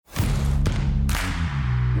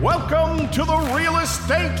Welcome to the Real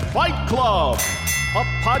Estate Fight Club, a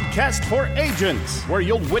podcast for agents where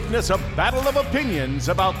you'll witness a battle of opinions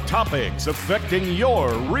about topics affecting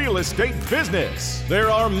your real estate business. There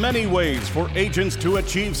are many ways for agents to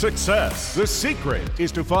achieve success. The secret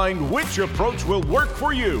is to find which approach will work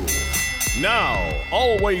for you. Now,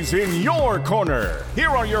 always in your corner, here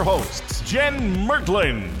are your hosts, Jen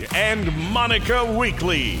Mertland and Monica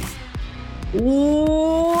Weekly.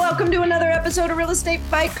 Welcome to another episode of Real Estate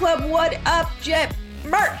Fight Club. What up, Jen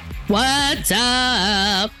Mert? What's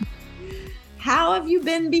up? How have you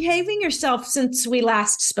been behaving yourself since we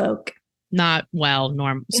last spoke? Not well,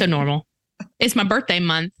 normal. It's my birthday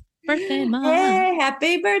month. Birthday month. Hey,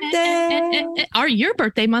 happy birthday. Or your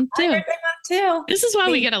birthday month too. My birthday month too. This is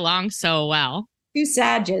why we get along so well. Two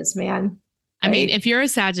Sagittarius, man. I mean, if you're a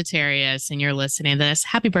Sagittarius and you're listening to this,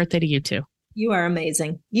 happy birthday to you too. You are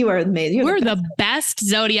amazing. You are amazing. We're the best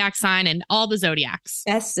zodiac sign in all the zodiacs.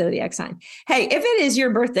 Best zodiac sign. Hey, if it is your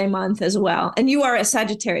birthday month as well, and you are a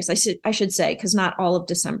Sagittarius, I should say, because not all of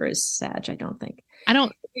December is Sag, I don't think. I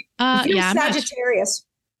don't. If you're Sagittarius,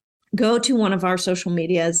 go to one of our social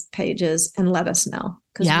media pages and let us know,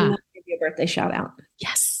 because we want to give you a birthday shout out.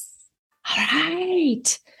 Yes. All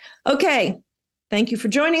right. Okay. Thank you for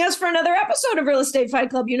joining us for another episode of Real Estate Fight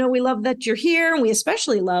Club. You know, we love that you're here, and we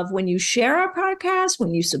especially love when you share our podcast,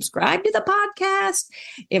 when you subscribe to the podcast.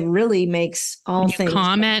 It really makes all things.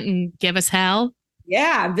 Comment and give us hell.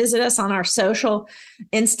 Yeah. Visit us on our social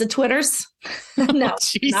Insta Twitters. No,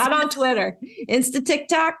 not on Twitter. Insta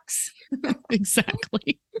TikToks.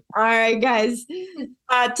 Exactly. All right, guys.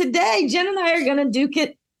 Today, Jen and I are going to duke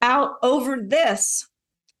it out over this.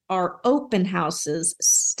 Are open houses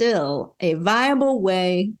still a viable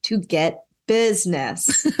way to get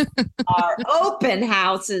business? Are open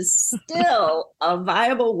houses still a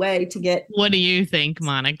viable way to get? What do you think,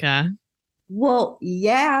 Monica? Well,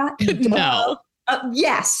 yeah. No.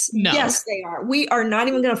 Yes. No. Yes, they are. We are not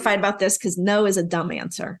even going to fight about this because no is a dumb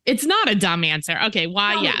answer. It's not a dumb answer. Okay.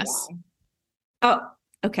 Why? Yes. Oh,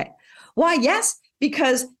 okay. Why? Yes.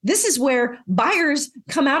 Because this is where buyers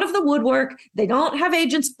come out of the woodwork. They don't have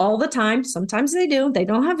agents all the time. Sometimes they do. They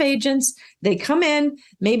don't have agents. They come in.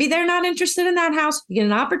 Maybe they're not interested in that house. You get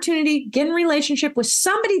an opportunity, get in relationship with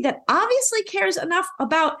somebody that obviously cares enough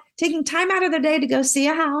about taking time out of their day to go see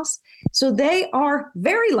a house. So they are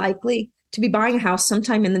very likely to be buying a house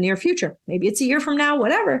sometime in the near future. Maybe it's a year from now,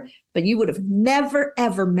 whatever. But you would have never,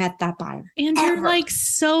 ever met that buyer. And ever. You're like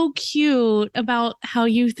so cute about how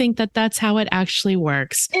you think that that's how it actually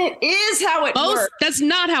works. It is how it works. That's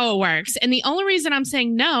not how it works. And the only reason I'm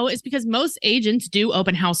saying no is because most agents do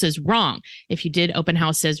open houses wrong. If you did open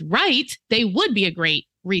houses right, they would be a great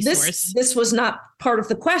resource. This was not part of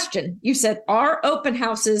the question. You said, are open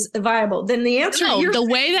houses viable? Then the answer no, the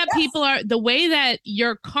way that people are, the way that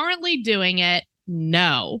you're currently doing it,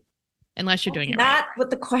 no. Unless you're doing it right. Not what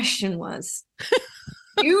the question was.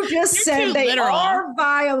 You just said they literal. are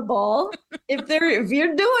viable if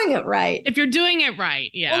you're doing it right. If you're doing it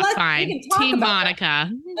right. Yeah, well, fine. Team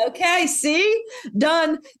Monica. That. Okay, see?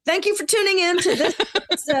 Done. Thank you for tuning in to this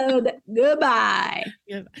episode. Goodbye.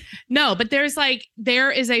 No, but there is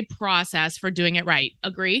a process for doing it right.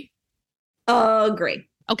 Agree? Agree.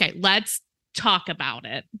 Okay, let's talk about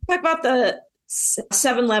it. Talk about the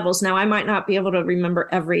 7 levels. Now, I might not be able to remember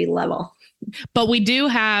every level. But we do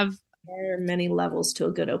have... There are many levels to a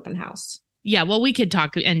good open house. Yeah, well, we could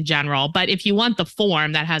talk in general, but if you want the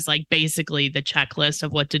form that has like basically the checklist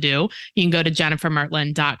of what to do, you can go to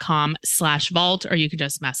jennifermertland.com/vault, or you can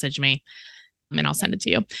just message me and I'll send it to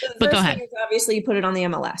you. But go ahead. Obviously, you put it on the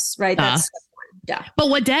MLS, right? That's yeah. But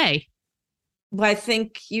what day? Well, I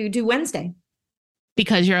think you do Wednesday.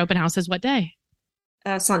 Because your open house is what day?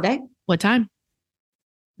 Sunday. What time?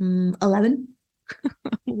 11.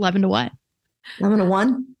 11 to what? 11 to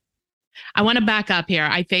 1. I want to back up here.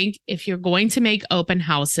 I think if you're going to make open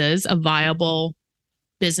houses a viable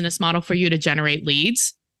business model for you to generate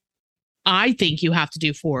leads, I think you have to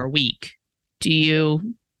do 4 a week. Do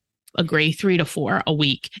you agree? 3 to 4 a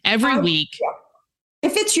week, every week.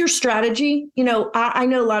 If it's your strategy, you know, I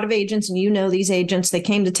know a lot of agents, and you know these agents, they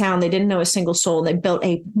came to town, they didn't know a single soul. They built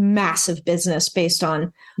a massive business based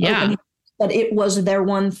on, but it was their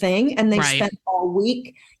one thing. And they spent all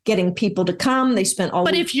week getting people to come. They spent all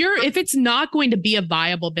But week. if it's not going to be a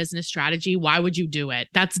viable business strategy, why would you do it?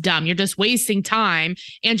 That's dumb. You're just wasting time,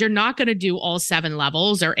 and you're not going to do all 7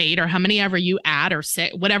 levels or 8 or how many ever you add or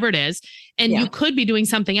 6, whatever it is. And you could be doing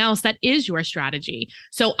something else that is your strategy.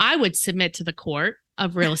 So I would submit to the court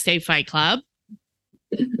of Real Estate Fight Club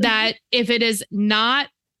that if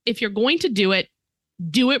you're going to do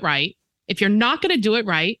it right. If you're not going to do it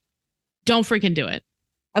right, don't freaking do it.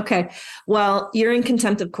 Okay. Well, you're in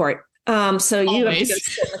contempt of court. So you have to go Always.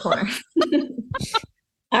 sit in the corner.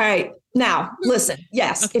 All right. Now, listen.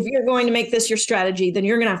 Yes, if you're going to make this your strategy, then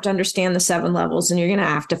you're going to have to understand the 7 levels and you're going to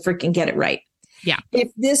have to freaking get it right. Yeah. If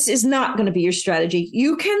this is not going to be your strategy,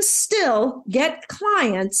 you can still get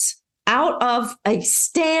clients out of a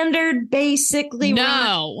standard, basically run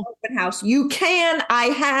open house. You can. I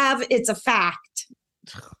have. It's a fact.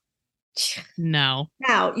 No.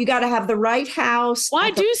 Now you got to have the right house.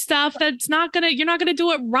 Why do stuff that's you're not gonna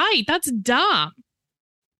do it right? That's dumb.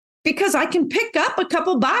 Because I can pick up a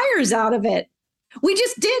couple buyers out of it. We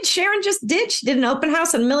just did. Sharon just did. She did an open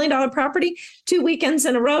house on $1 million property 2 weekends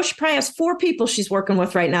in a row. She probably has 4 people she's working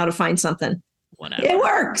with right now to find something. Whatever. It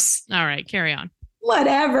works. All right, carry on.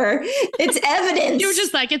 Whatever. It's evidence. You were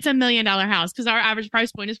just like, it's $1 million house because our average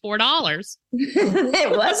price point is $4.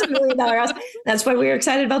 It was $1 million house. That's why we were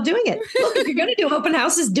excited about doing it. Look, if you're going to do open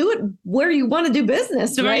houses, do it where you want to do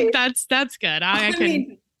business. Right? That's good. I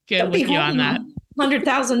can get don't with be you on that.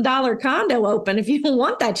 $100,000 condo open if you don't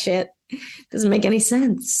want that shit. Doesn't make any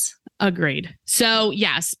sense. Agreed. So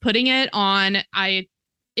yes, putting it on.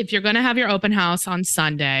 If you're going to have your open house on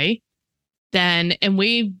Sunday, then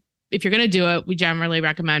if you're going to do it, we generally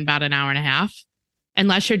recommend about an hour and a half,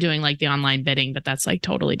 unless you're doing like the online bidding, but that's like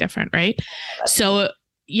totally different, right? So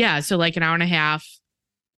yeah, so like an hour and a half.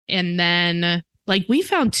 And then like we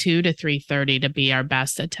found 2 to 3:30 to be our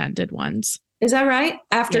best attended ones. Is that right?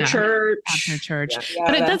 After church? After church.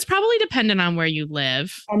 But that's probably dependent on where you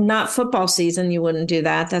live. And not football season, you wouldn't do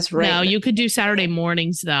that. That's right. No, you could do Saturday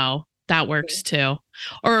mornings though. That works too.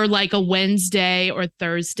 Or like a Wednesday or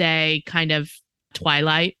Thursday kind of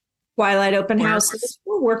twilight open houses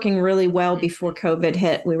were working really well before COVID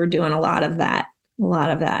hit. We were doing a lot of that.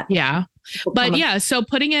 Yeah. But yeah, so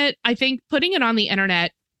putting it on the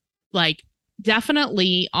internet, like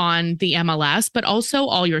definitely on the MLS, but also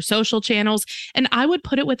all your social channels. And I would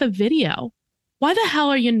put it with a video. Why the hell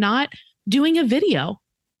are you not doing a video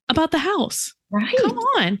about the house? Right. Come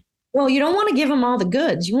on. Well, you don't want to give them all the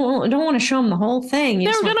goods. You don't want to show them the whole thing.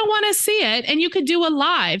 They're going to want to see it. And you could do a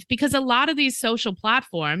live, because a lot of these social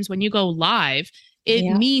platforms, when you go live,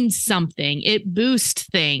 it means something. It boosts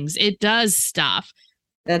things. It does stuff.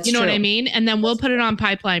 That's you know true. what I mean? And then we'll put it on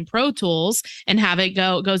Pipeline Pro Tools and have it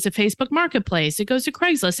goes to Facebook Marketplace. It goes to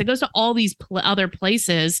Craigslist. It goes to all these other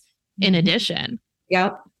places in addition.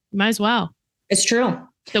 Yep. Might as well. It's true.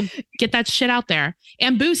 So get that shit out there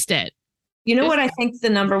and boost it. You know what I think the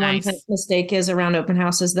number one mistake is around open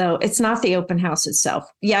houses, though? It's not the open house itself.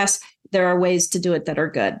 Yes, there are ways to do it that are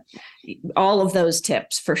good. All of those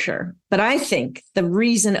tips for sure. But I think the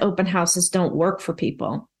reason open houses don't work for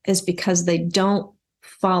people is because they don't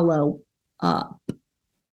follow up.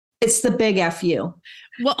 It's the big FU.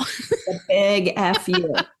 Well, the big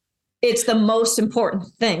FU. It's the most important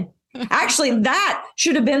thing. Actually, that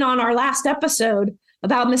should have been on our last episode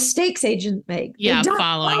about mistakes agents make. Yeah,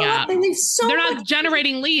 following up. They're not much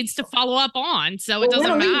generating leads to follow up on, so it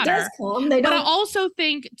doesn't matter. But I also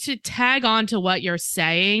think, to tag on to what you're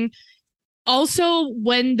saying, also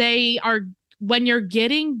when you're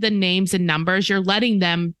getting the names and numbers, you're letting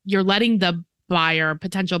the buyer,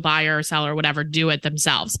 potential buyer or seller or whatever, do it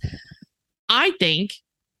themselves. I think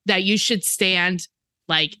that you should stand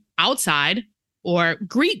like outside or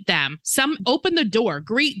greet them. Open the door,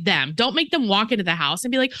 greet them. Don't make them walk into the house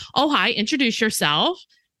and be like, oh, hi, introduce yourself,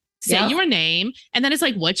 say your name. And then it's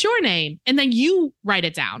like, what's your name? And then you write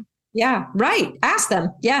it down. Yeah, right. Ask them.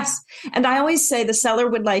 Yes. And I always say the seller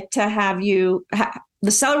would like to have the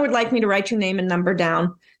seller would like me to write your name and number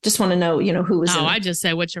down. Just want to know, who was I just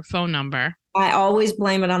say, what's your phone number? I always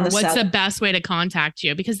blame it on the seller. What's the best way to contact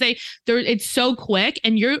you? Because it's so quick,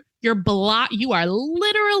 and you are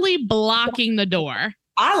literally blocking the door.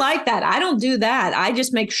 I like that. I don't do that. I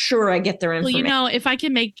just make sure I get their information. Well, if I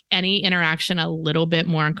can make any interaction a little bit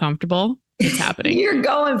more uncomfortable, it's happening. You're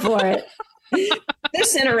going for it.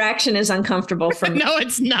 This interaction is uncomfortable for me. No,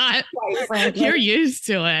 it's not. Quite frankly. You're used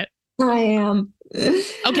to it. I am.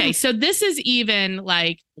 Okay, so this is even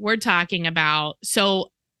like we're talking about. So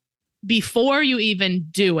before you even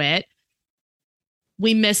do it,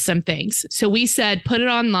 we missed some things. So we said, put it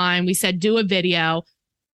online. We said, do a video.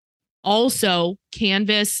 Also,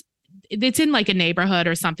 canvas, it's in like a neighborhood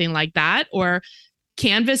or something like that, or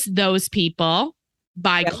canvas those people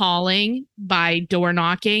by calling, by door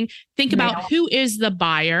knocking. Think about who is the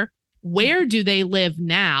buyer. Where do they live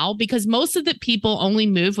now? Because most of the people only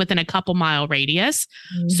move within a couple mile radius.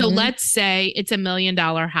 Mm-hmm. So let's say it's $1 million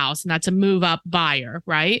house and that's a move up buyer,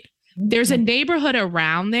 right? Mm-hmm. There's a neighborhood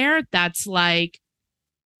around there that's like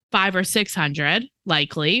 500 or 600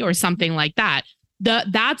 likely, or something like that.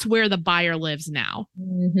 That's where the buyer lives now.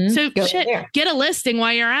 So get a listing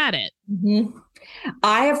while you're at it.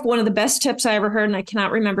 I have one of the best tips I ever heard, and I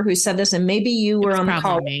cannot remember who said this, and maybe you were on the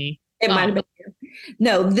call. Me. It might have been you.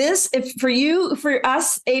 No, for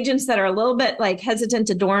us agents that are a little bit like hesitant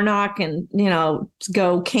to door knock and,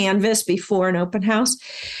 go canvas before an open house,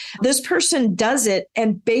 this person does it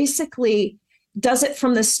and basically does it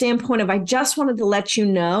from the standpoint of, I just wanted to let you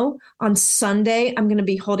know on Sunday, I'm going to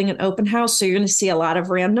be holding an open house. So you're going to see a lot of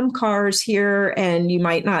random cars here and you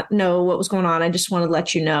might not know what was going on. I just want to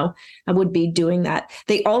let you know I would be doing that.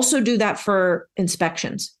 They also do that for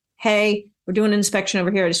inspections. Hey, we're doing an inspection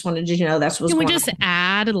over here. I just wanted you to know that's what's going on. Can we just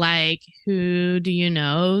add, like, who do you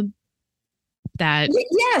know that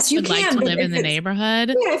yes, you would can like to live in the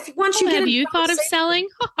neighborhood? Yeah, have you thought of selling?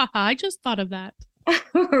 I just thought of that.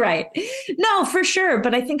 Right. No, for sure.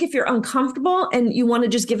 But I think if you're uncomfortable and you want to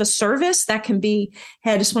just give a service, that can be,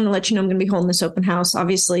 hey, I just want to let you know I'm going to be holding this open house.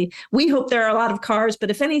 Obviously, we hope there are a lot of cars,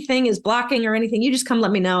 but if anything is blocking or anything, you just come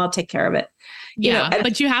let me know. I'll take care of it.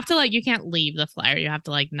 But you have to you can't leave the flyer. You have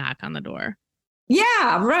to knock on the door.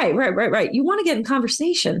 Yeah, right. You want to get in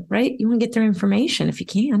conversation, right? You want to get their information if you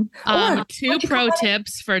can. Two pro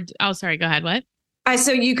tips for, sorry, go ahead. What?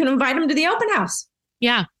 So you can invite them to the open house.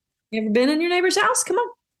 Yeah. You ever been in your neighbor's house? Come on.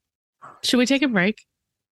 Should we take a break?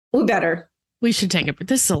 We better. We should take a break.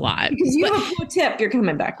 This is a lot. Because you have a pro tip you're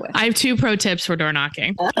coming back with. I have 2 pro tips for door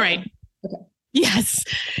knocking. All right. Okay. Yes.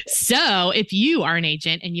 So if you are an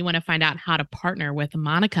agent and you want to find out how to partner with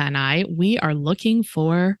Monica and I, we are looking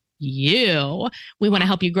for you. We want to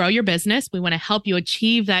help you grow your business. We want to help you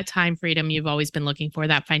achieve that time freedom you've always been looking for,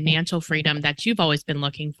 that financial freedom that you've always been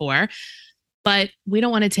looking for. But we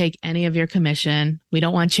don't want to take any of your commission. We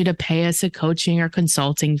don't want you to pay us a coaching or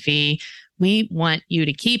consulting fee. We want you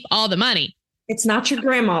to keep all the money. It's not your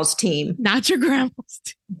grandma's team. Not your grandma's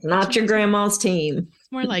team. Not your grandma's team.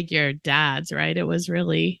 It's more like your dad's, right? It was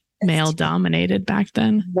really male dominated back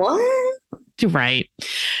then. What? Right.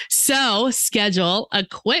 So schedule a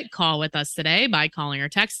quick call with us today by calling or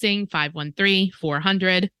texting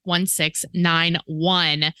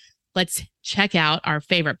 513-400-1691. Let's check out our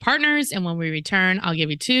favorite partners. And when we return, I'll give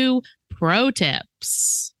you 2 pro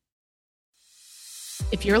tips.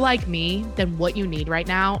 If you're like me, then what you need right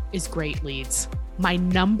now is great leads. My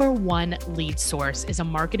number 1 lead source is a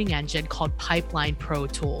marketing engine called Pipeline Pro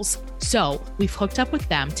Tools. So we've hooked up with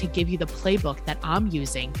them to give you the playbook that I'm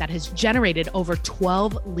using that has generated over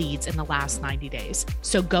 12 leads in the last 90 days.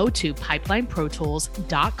 So go to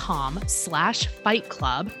pipelineprotools.com/Fight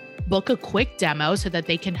Club. Book a quick demo so that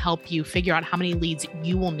they can help you figure out how many leads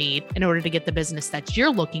you will need in order to get the business that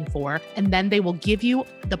you're looking for. And then they will give you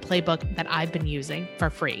the playbook that I've been using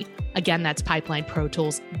for free. Again, that's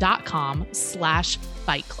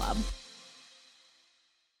pipelineprotools.com/Fight Club.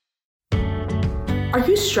 Are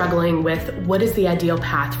you struggling with what is the ideal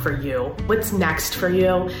path for you? What's next for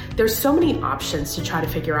you? There's so many options to try to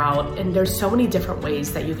figure out, and there's so many different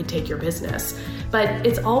ways that you can take your business, but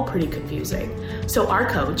it's all pretty confusing. So our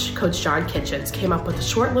coach, Coach John Kitchens, came up with a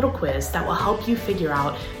short little quiz that will help you figure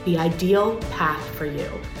out the ideal path for you.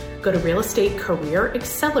 Go to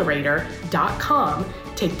realestatecareeraccelerator.com,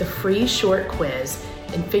 take the free short quiz,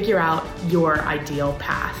 and figure out your ideal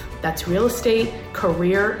path. That's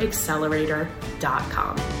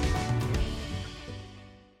realestatecareeraccelerator.com.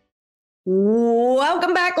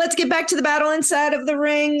 Welcome back. Let's get back to the battle inside of the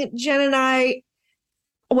ring. Jen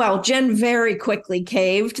very quickly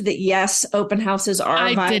caved that yes, open houses are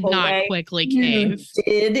a viable way. I did not quickly cave.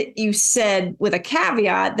 You said with a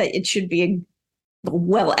caveat that it should be a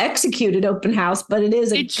well executed open house, but it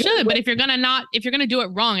is. It should, but if you're gonna do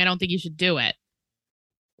it wrong, I don't think you should do it.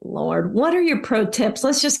 Lord, what are your pro tips?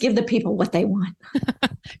 Let's just give the people what they want.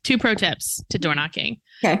 2 pro tips to door knocking.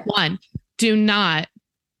 Okay. 1, do not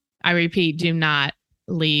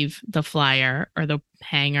leave the flyer or the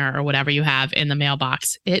hanger or whatever you have in the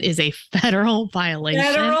mailbox. It is a federal violation.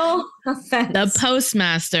 Federal offense. The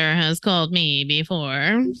postmaster has called me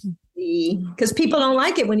before. Because people don't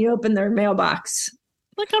like it when you open their mailbox.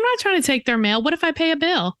 Look, I'm not trying to take their mail. What if I pay a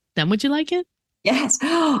bill? Then would you like it? Yes.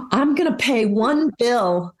 I'm going to pay 1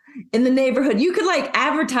 bill in the neighborhood. You could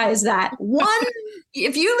advertise that.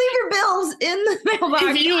 If you leave your bills in the mailbox.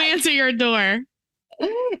 If you answer your door.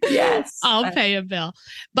 Yes. I'll pay a bill.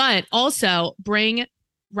 But also bring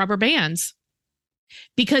rubber bands.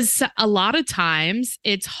 Because a lot of times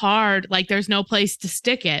it's hard. There's no place to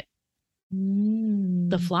stick it.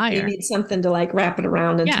 The flyer. You need something to wrap it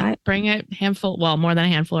around and tie it. Bring a handful. Well, more than a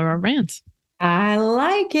handful of rubber bands. I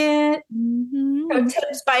like it. Mm-hmm.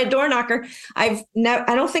 Tips by a door knocker. I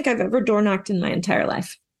don't think I've ever door knocked in my entire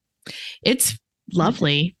life. It's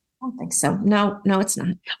lovely. don't think so. No, it's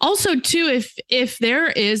not. Also, too, if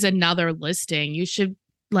there is another listing, you should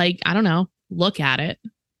I don't know, look at it.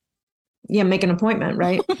 Yeah, make an appointment,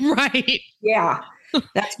 right? Right. Yeah.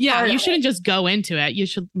 That's you shouldn't just go into it. You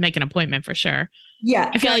should make an appointment for sure. Yeah.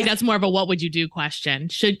 I feel like that's more of a what would you do question.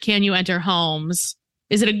 Can you enter homes?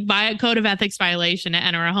 Is it a code of ethics violation to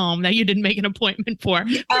enter a home that you didn't make an appointment for?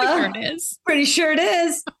 Pretty sure it is. Pretty sure it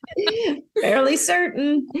is. Fairly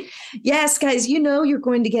certain. Yes, guys, you're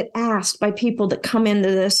going to get asked by people that come into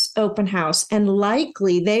this open house, and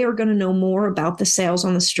likely they are going to know more about the sales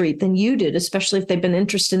on the street than you did, especially if they've been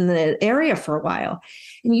interested in the area for a while.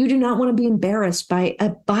 And you do not want to be embarrassed by a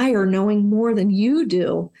buyer knowing more than you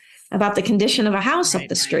do about the condition of a house up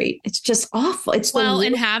the street. It's just awful.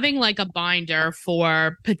 And having a binder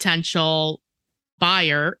for potential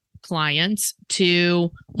buyer clients to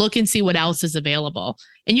look and see what else is available.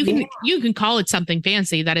 And you can call it something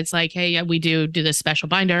fancy that it's hey, we do this special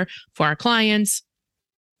binder for our clients.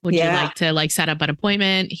 Would you like to set up an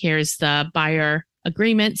appointment? Here's the buyer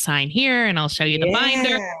agreement, sign here, and I'll show you the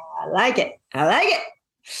binder. I like it.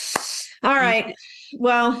 All right.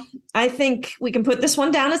 Well, I think we can put this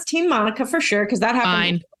one down as Team Monica for sure, because that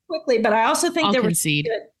happened quickly. But I also think there were good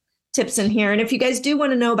tips in here. And if you guys do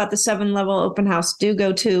want to know about the 7-level open house, do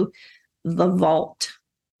go to the Vault.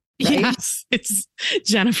 Right? Yes, it's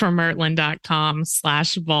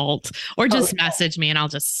jennifermertlin.com/vault, or just message me and I'll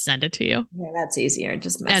just send it to you. Yeah, that's easier.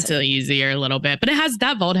 That's easier a little bit, but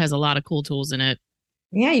that Vault has a lot of cool tools in it.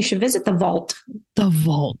 Yeah, you should visit the Vault. The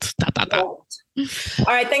Vault. Vault. All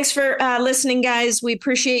right. Thanks for listening, guys. We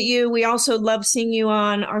appreciate you. We also love seeing you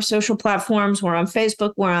on our social platforms. We're on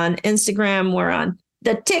Facebook. We're on Instagram. We're on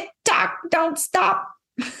the TikTok. Don't stop.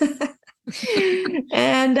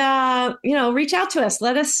 And, reach out to us.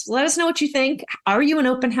 Let us know what you think. Are you an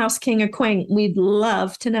open house king or queen? We'd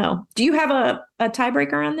love to know. Do you have a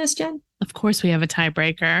tiebreaker on this, Jen? Of course we have a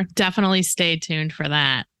tiebreaker. Definitely stay tuned for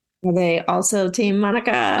that. Are they also Team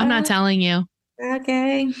Monica? I'm not telling you.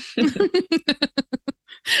 Okay.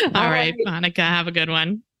 All right, Monica, have a good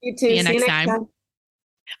one. You too. See you next time.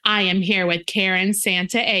 I am here with Karen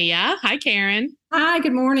Santaella. Hi, Karen. Hi,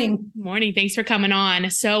 good morning. Morning. Thanks for coming on.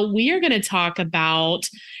 So we are going to talk about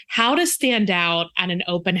how to stand out at an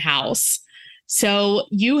open house. So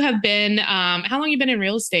you have been, how long have you been in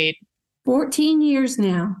real estate? 14 years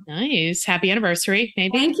now. Nice. Happy anniversary,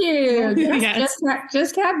 maybe. Thank you. Yes.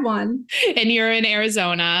 Just had one. And you're in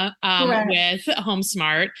Arizona with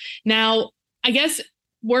HomeSmart. Now, I guess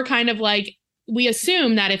we're kind of we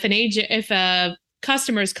assume that if a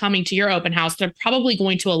customer is coming to your open house, they're probably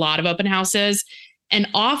going to a lot of open houses. And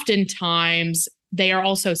oftentimes they are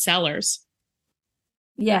also sellers.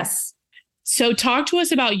 Yes. So talk to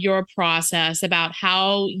us about your process, about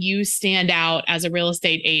how you stand out as a real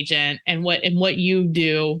estate agent and what you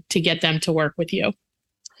do to get them to work with you.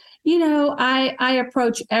 I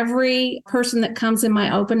approach every person that comes in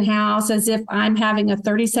my open house as if I'm having a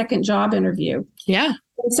 30-second job interview. Yeah.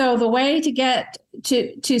 And so the way to get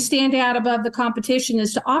to stand out above the competition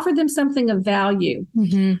is to offer them something of value,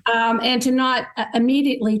 and to not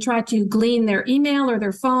immediately try to glean their email or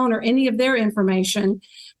their phone or any of their information,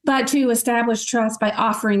 but to establish trust by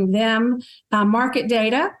offering them market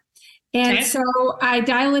data. And so I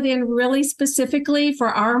dial it in really specifically for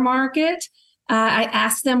our market. I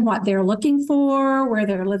ask them what they're looking for, where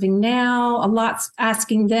they're living now. A lot's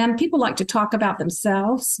asking them. People like to talk about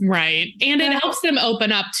themselves. Right. And it helps them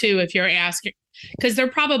open up too if you're asking, because they're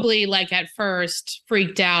probably at first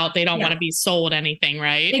freaked out. They don't want to be sold anything,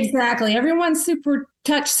 right? Exactly. Everyone's super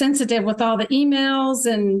touch sensitive with all the emails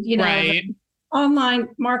and, right. Online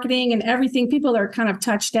marketing and everything. People are kind of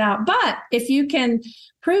touched out. But if you can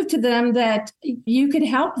prove to them that you could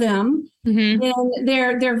help them, then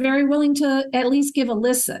they're very willing to at least give a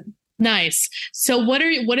listen. Nice. So what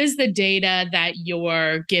is the data that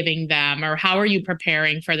you're giving them, or how are you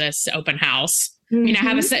preparing for this open house? I mean, I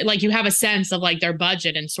have you have a sense of their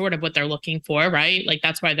budget and sort of what they're looking for, right?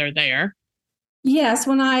 That's why they're there. Yes.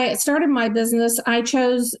 When I started my business, I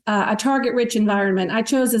chose a target-rich environment. I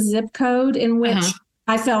chose a zip code in which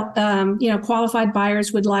I felt, qualified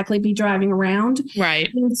buyers would likely be driving around. Right.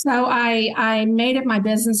 And so I made it my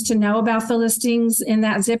business to know about the listings in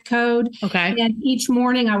that zip code. Okay. And each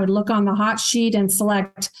morning I would look on the hot sheet and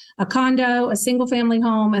select a condo, a single family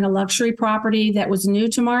home, and a luxury property that was new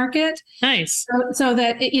to market. Nice. So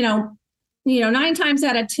that, 9 times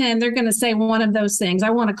out of 10, they're going to say one of those things. I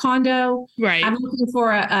want a condo. Right. I'm looking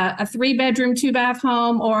for a 3-bedroom, 2-bath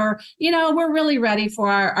home, or, we're really ready for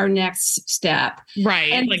our next step.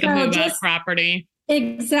 Right. And a move-up property.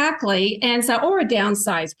 Exactly. And so, or a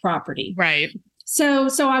downsized property. Right.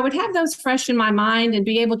 So I would have those fresh in my mind and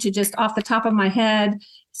be able to just off the top of my head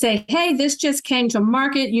say, hey, this just came to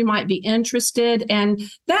market. You might be interested. And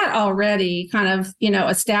that already kind of,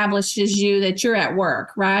 establishes you that you're at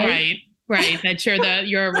work, right? Right. That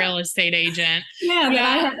you're a real estate agent. Yeah, that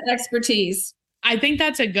I have expertise. I think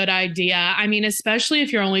that's a good idea. I mean, especially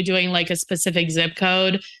if you're only doing like a specific zip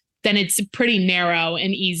code, then it's pretty narrow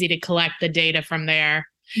and easy to collect the data from there.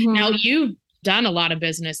 Mm-hmm. Now, you've done a lot of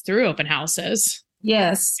business through open houses.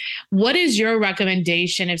 Yes. What is your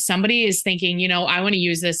recommendation if somebody is thinking, I want to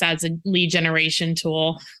use this as a lead generation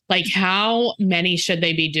tool? Like, how many should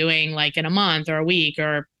they be doing, like in a month or a week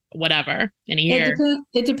or whatever in a year?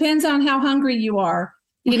 It depends on how hungry you are.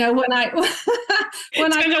 When I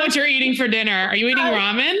depends on what you're eating for dinner. Are you eating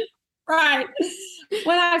ramen? Right.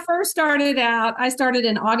 When I first started out, I started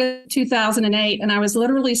in August 2008, and I was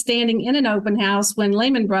literally standing in an open house when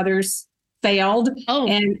Lehman Brothers failed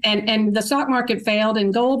and the stock market failed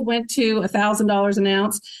and gold went to $1,000 an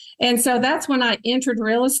ounce. And so that's when I entered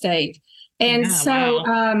real estate. And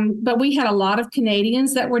but we had a lot of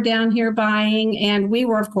Canadians that were down here buying, and we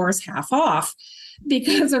were, of course, half off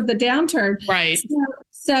because of the downturn. Right.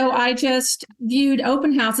 So I just viewed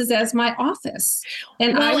open houses as my office.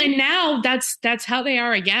 And now that's how they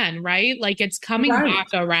are again, right? Like it's coming back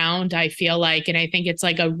around, I feel like. And I think it's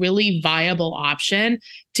like a really viable option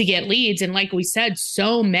to get leads. And like we said,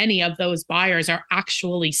 so many of those buyers are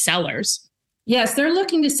actually sellers. Yes, they're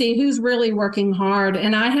looking to see who's really working hard.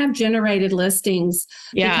 And I have generated listings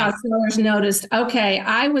because sellers noticed, okay,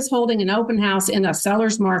 I was holding an open house in a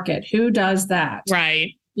seller's market. Who does that?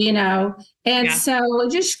 Right. And so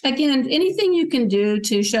just, again, anything you can do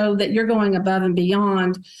to show that you're going above and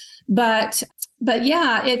beyond. But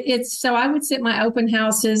yeah, it's so I would sit my open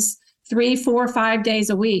houses 3, 4, 5 days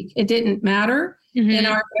a week. It didn't matter. Mm-hmm. In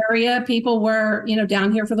our area, people were,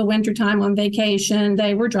 down here for the wintertime on vacation.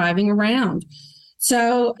 They were driving around.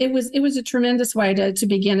 So it was a tremendous way to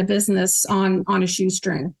begin a business on a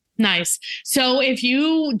shoestring. Nice. So if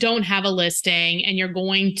you don't have a listing and you're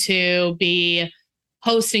going to be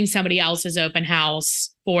hosting somebody else's open house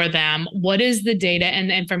for them, what is the data and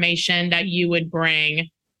the information that you would bring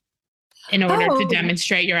in order to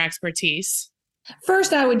demonstrate your expertise?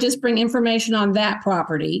 First, I would just bring information on that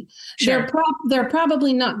property. Sure. They're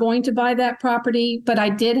probably not going to buy that property, but I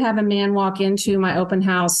did have a man walk into my open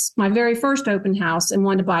house, my very first open house, and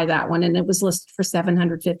wanted to buy that one, and it was listed for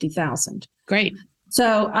 $750,000. Great.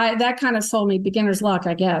 So that kind of sold me beginner's luck,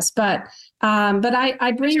 I guess. But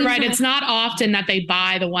I bring. You're right. It's not often that they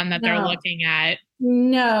buy the one that they're looking at.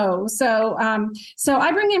 No. So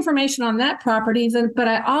I bring information on that property, but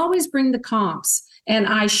I always bring the comps, and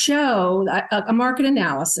I show a market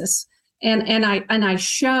analysis, and I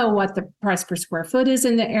show what the price per square foot is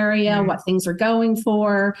in the area, what things are going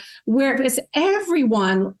for, because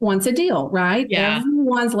everyone wants a deal, right? Yeah.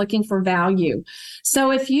 Everyone's looking for value.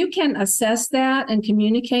 So if you can assess that and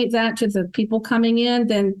communicate that to the people coming in,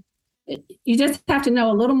 then you just have to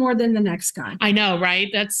know a little more than the next guy. I know, right?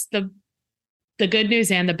 That's the good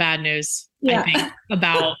news and the bad news, I think,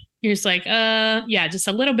 about you're just like, just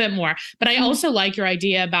a little bit more. But I also like your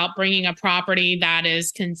idea about bringing a property that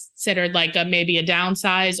is considered like maybe a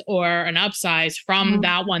downsize or an upsize from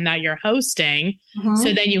that one that you're hosting.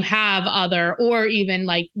 So then you have other, or even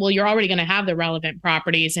like, well, you're already going to have the relevant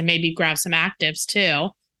properties and maybe grab some actives too.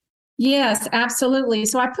 Yes, absolutely.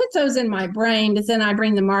 So I put those in my brain, but then I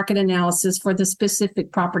bring the market analysis for the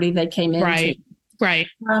specific property they came into. Right.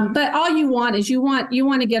 But all you want is you want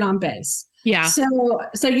to get on base. Yeah.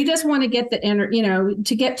 So you just want to get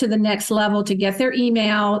to get to the next level, to get their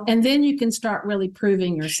email, and then you can start really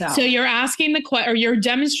proving yourself. So you're asking or you're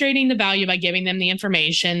demonstrating the value by giving them the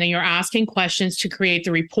information. Then you're asking questions to create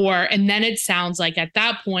the rapport. And then it sounds like at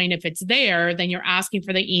that point, if it's there, then you're asking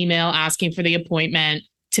for the email, asking for the appointment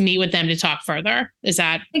to meet with them to talk further. Is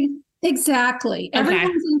that? Exactly. Okay.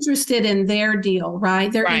 Everyone's interested in their deal,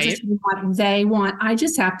 right? They're interested in what they want. I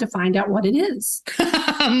just have to find out what it is.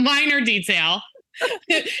 Minor detail.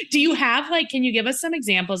 Do you have can you give us some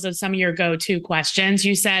examples of some of your go-to questions?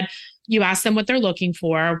 You said you ask them what they're looking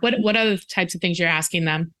for. What other types of things you're asking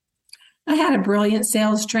them? I had a brilliant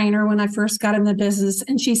sales trainer when I first got in the business,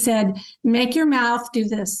 and she said, make your mouth do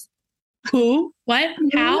this. Who? What?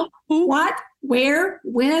 How? Who? What? Where?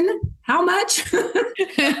 When? How much?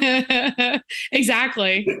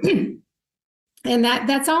 Exactly. And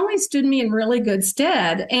that's always stood me in really good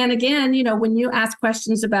stead. And again, when you ask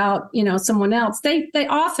questions about, someone else, they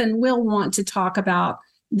often will want to talk about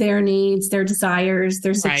their needs, their desires,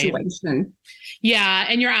 their situation. Right. Yeah.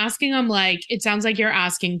 And you're asking them it sounds like you're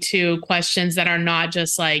asking two questions that are not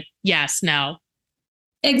just like, yes, no.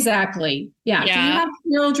 Exactly. Yeah. Do you have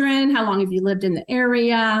children? How long have you lived in the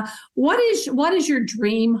area? What is your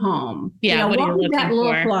dream home? Yeah. What would that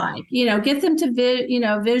look like? Get them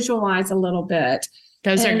to visualize a little bit.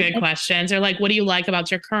 Those are good questions. Or like, what do you like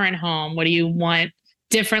about your current home? What do you want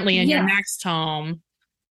differently in your next home?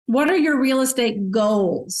 What are your real estate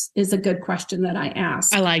goals is a good question that I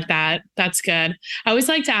ask. I like that. That's good. I always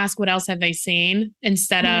like to ask, what else have they seen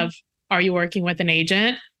instead of, are you working with an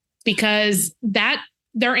agent? Because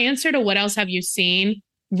their answer to what else have you seen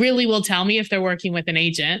really will tell me if they're working with an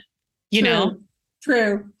agent,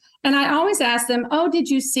 True. And I always ask them, did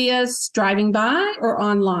you see us driving by or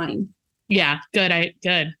online? Yeah, good.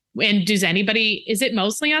 Good. And is it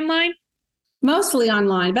mostly online? Mostly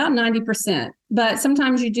online, about 90%. But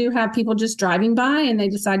sometimes you do have people just driving by and they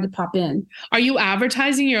decide to pop in. Are you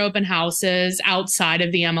advertising your open houses outside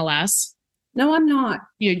of the MLS? No, I'm not.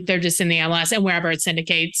 They're just in the MLS and wherever it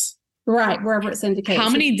syndicates? Right, wherever it syndicates. How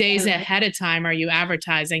many days ahead of time are you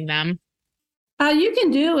advertising them? You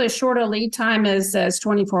can do as short a lead time as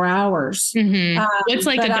 24 hours. Mm-hmm. What's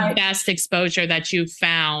the best exposure that you've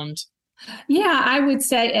found? Yeah, I would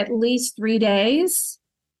say at least 3 days.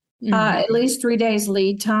 At least 3 days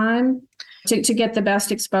lead time to get the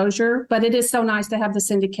best exposure. But it is so nice to have the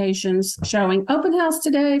syndications showing open house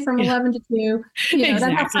today from 11 to 2.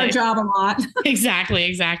 That helps our job a lot.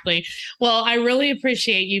 Exactly. Well, I really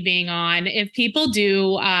appreciate you being on. If people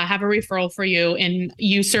do have a referral for you and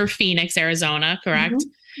you serve Phoenix, Arizona, correct?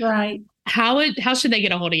 Mm-hmm. Right. How should they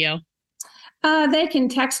get a hold of you? They can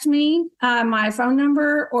text me my phone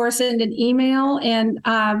number or send an email, and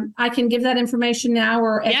I can give that information now.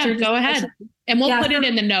 Or go ahead, and we'll put it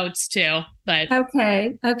in the notes too. But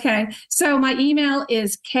okay. So my email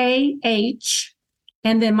is KH,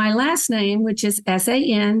 and then my last name, which is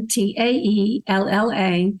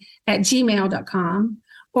SANTAELLA @gmail.com.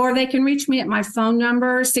 Or they can reach me at my phone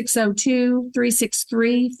number,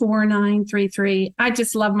 602-363-4933. I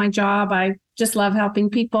just love my job. I just love helping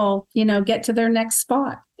people, get to their next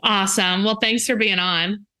spot. Awesome. Well, thanks for being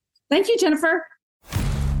on. Thank you, Jennifer.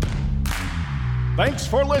 Thanks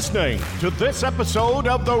for listening to this episode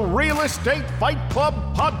of the Real Estate Fight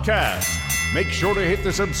Club podcast. Make sure to hit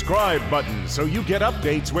the subscribe button so you get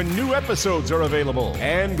updates when new episodes are available.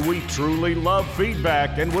 And we truly love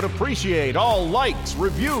feedback and would appreciate all likes,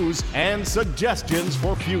 reviews, and suggestions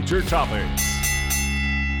for future topics.